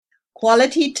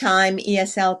Quality Time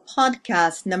ESL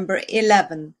Podcast number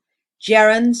 11,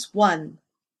 Gerunds 1.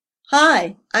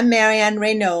 Hi, I'm Marianne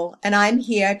Reynaud, and I'm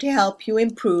here to help you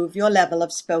improve your level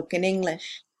of spoken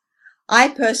English. I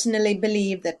personally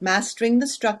believe that mastering the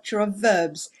structure of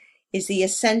verbs is the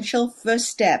essential first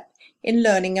step in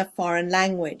learning a foreign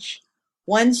language.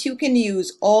 Once you can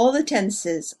use all the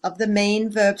tenses of the main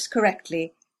verbs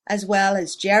correctly, as well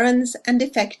as gerunds and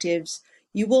effectives,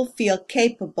 you will feel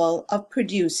capable of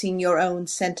producing your own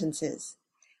sentences,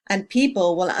 and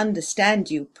people will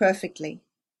understand you perfectly.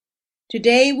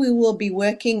 Today we will be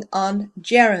working on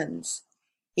gerunds.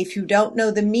 If you don't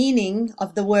know the meaning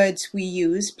of the words we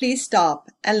use, please stop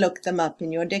and look them up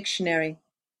in your dictionary.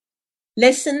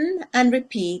 Listen and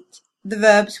repeat the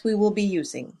verbs we will be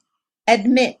using.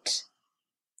 Admit,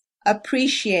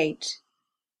 appreciate,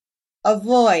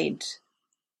 avoid,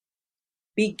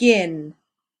 begin,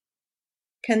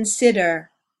 consider,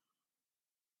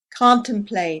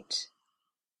 contemplate,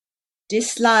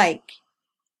 dislike,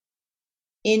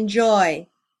 enjoy,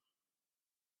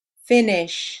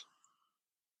 finish,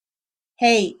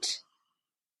 hate,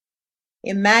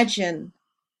 imagine,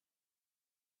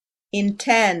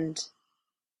 intend,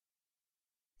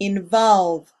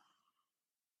 involve,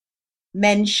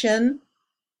 mention,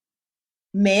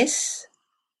 miss,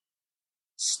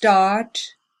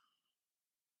 start,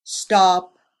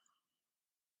 stop,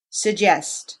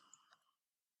 suggest.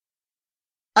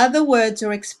 Other words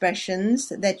or expressions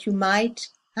that you might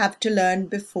have to learn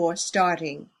before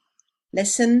starting.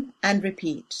 Listen and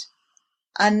repeat.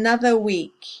 Another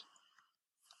week.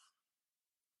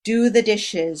 Do the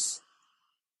dishes.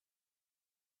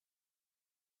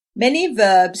 Many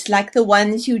verbs, like the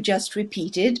ones you just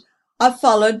repeated, are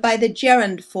followed by the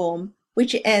gerund form,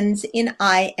 which ends in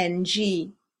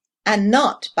ing, and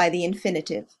not by the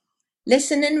infinitive.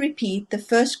 Listen and repeat the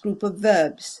first group of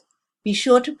verbs. Be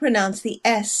sure to pronounce the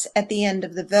S at the end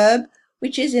of the verb,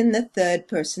 which is in the third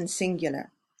person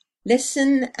singular.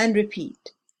 Listen and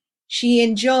repeat. She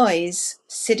enjoys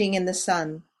sitting in the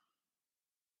sun.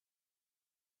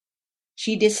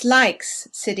 She dislikes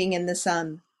sitting in the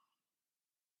sun.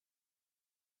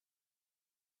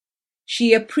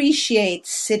 She appreciates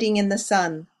sitting in the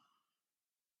sun.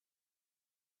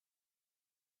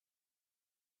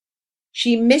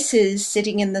 She misses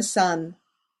sitting in the sun.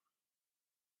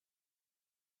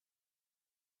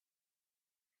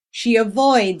 She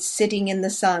avoids sitting in the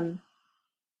sun.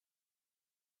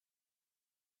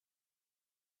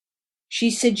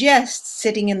 She suggests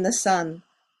sitting in the sun.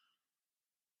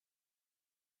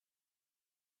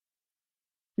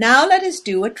 Now let us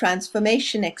do a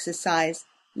transformation exercise.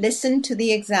 Listen to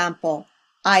the example.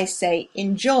 I say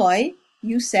enjoy.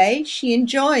 You say she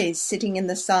enjoys sitting in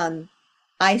the sun.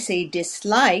 I say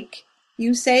dislike.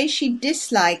 You say she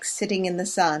dislikes sitting in the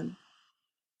sun.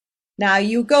 Now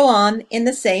you go on in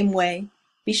the same way.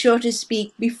 Be sure to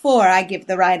speak before I give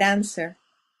the right answer.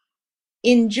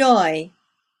 Enjoy.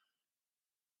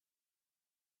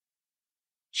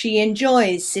 She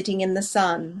enjoys sitting in the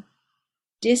sun.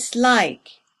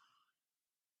 Dislike.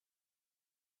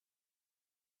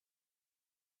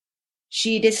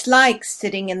 She dislikes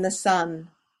sitting in the sun.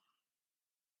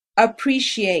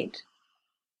 Appreciate.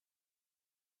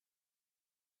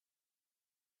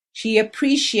 She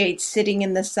appreciates sitting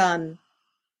in the sun.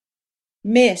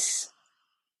 Miss.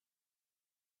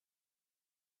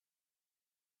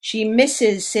 She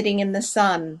misses sitting in the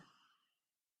sun.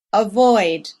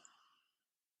 Avoid.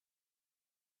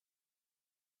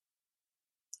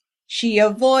 She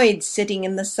avoids sitting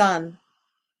in the sun.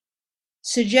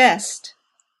 Suggest.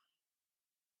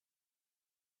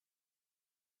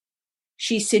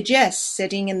 She suggests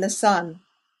sitting in the sun.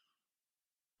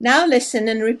 Now listen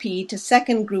and repeat a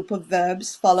second group of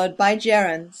verbs followed by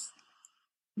gerunds.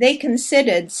 They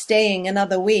considered staying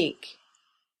another week.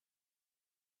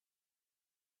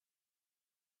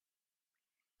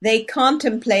 They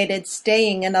contemplated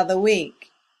staying another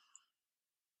week.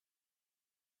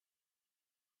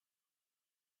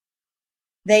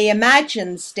 They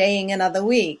imagined staying another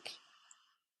week.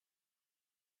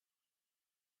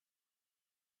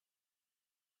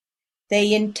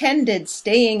 They intended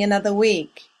staying another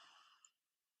week.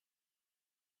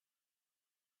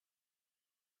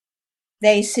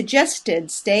 They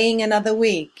suggested staying another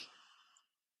week.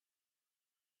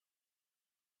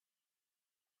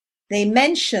 They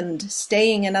mentioned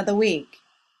staying another week.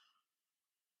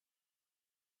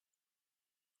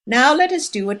 Now let us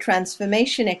do a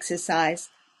transformation exercise.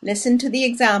 Listen to the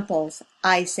examples.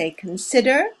 I say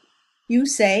consider. You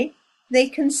say they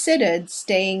considered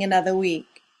staying another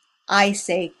week. I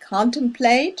say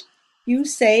contemplate. You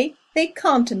say they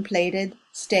contemplated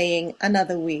staying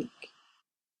another week.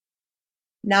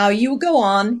 Now you go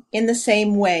on in the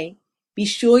same way. Be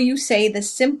sure you say the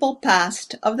simple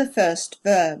past of the first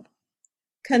verb.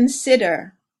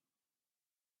 Consider.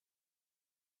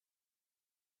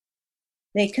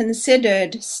 They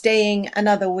considered staying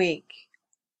another week.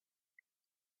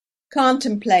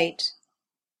 Contemplate.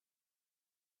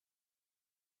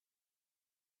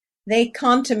 They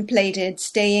contemplated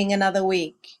staying another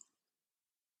week.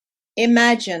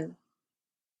 Imagine.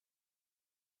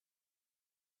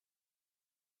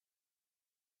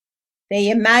 They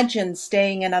imagined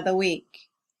staying another week.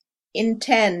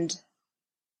 Intend.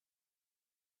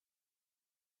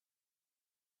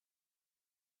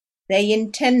 They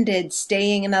intended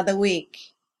staying another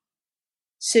week.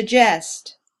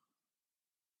 Suggest.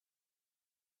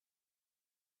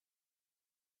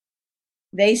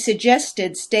 They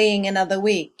suggested staying another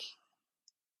week.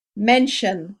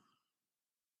 Mention.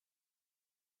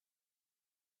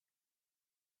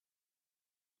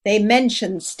 They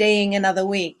mentioned staying another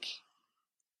week.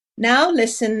 Now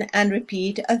listen and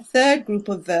repeat a third group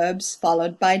of verbs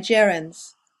followed by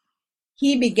gerunds.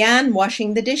 He began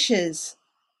washing the dishes.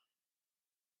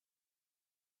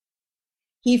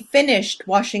 He finished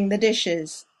washing the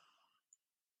dishes.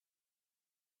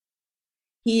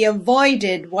 He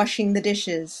avoided washing the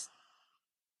dishes.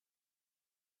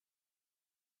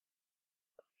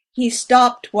 He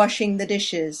stopped washing the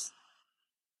dishes.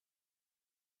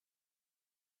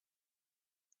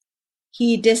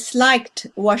 He disliked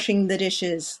washing the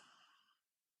dishes.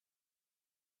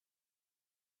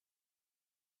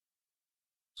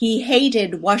 He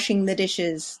hated washing the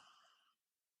dishes.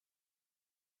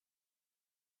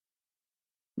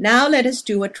 Now let us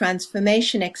do a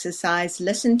transformation exercise.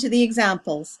 Listen to the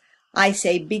examples. I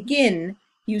say begin.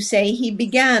 You say he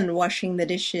began washing the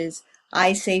dishes.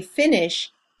 I say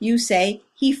finish. You say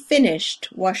he finished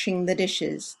washing the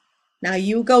dishes. Now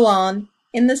you go on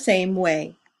in the same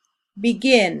way.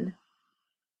 Begin.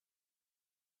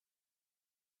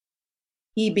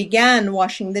 He began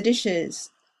washing the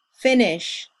dishes.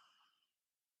 Finish.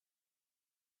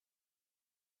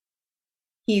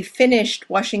 He finished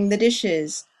washing the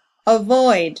dishes.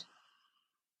 Avoid.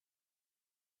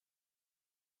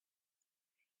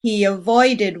 He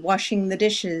avoided washing the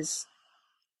dishes.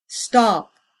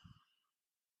 Stop.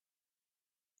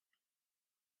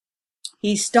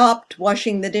 He stopped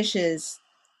washing the dishes.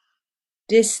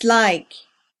 Dislike.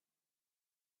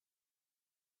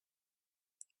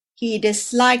 He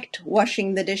disliked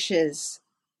washing the dishes.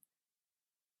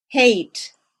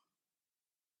 Hate.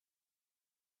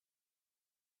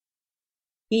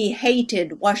 He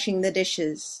hated washing the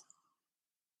dishes.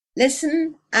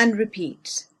 Listen and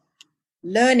repeat.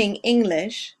 Learning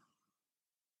English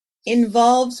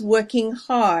involves working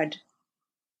hard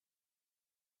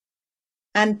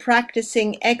and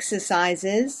practicing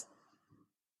exercises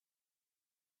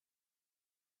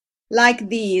like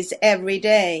these every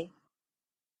day.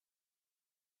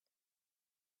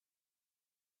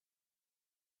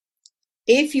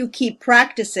 If you keep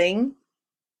practicing,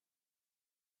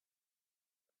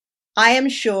 I am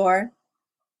sure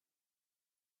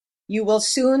you will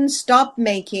soon stop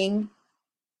making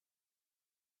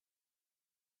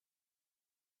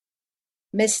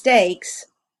mistakes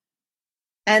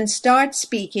and start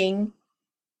speaking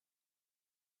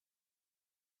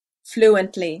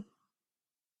fluently.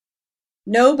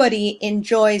 Nobody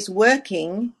enjoys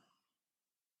working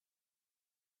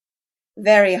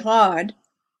very hard,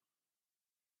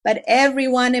 but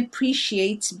everyone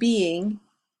appreciates being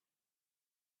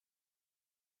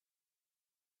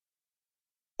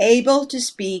able to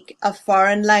speak a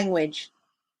foreign language.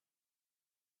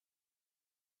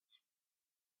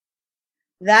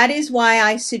 That is why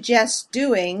I suggest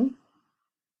doing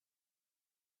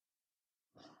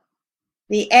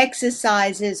the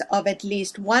exercises of at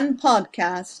least one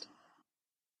podcast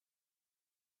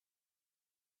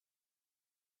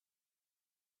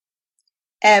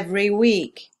every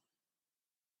week.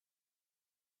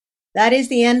 That is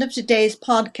the end of today's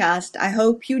podcast. I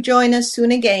hope you join us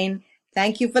soon again.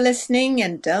 Thank you for listening,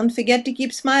 and don't forget to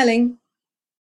keep smiling.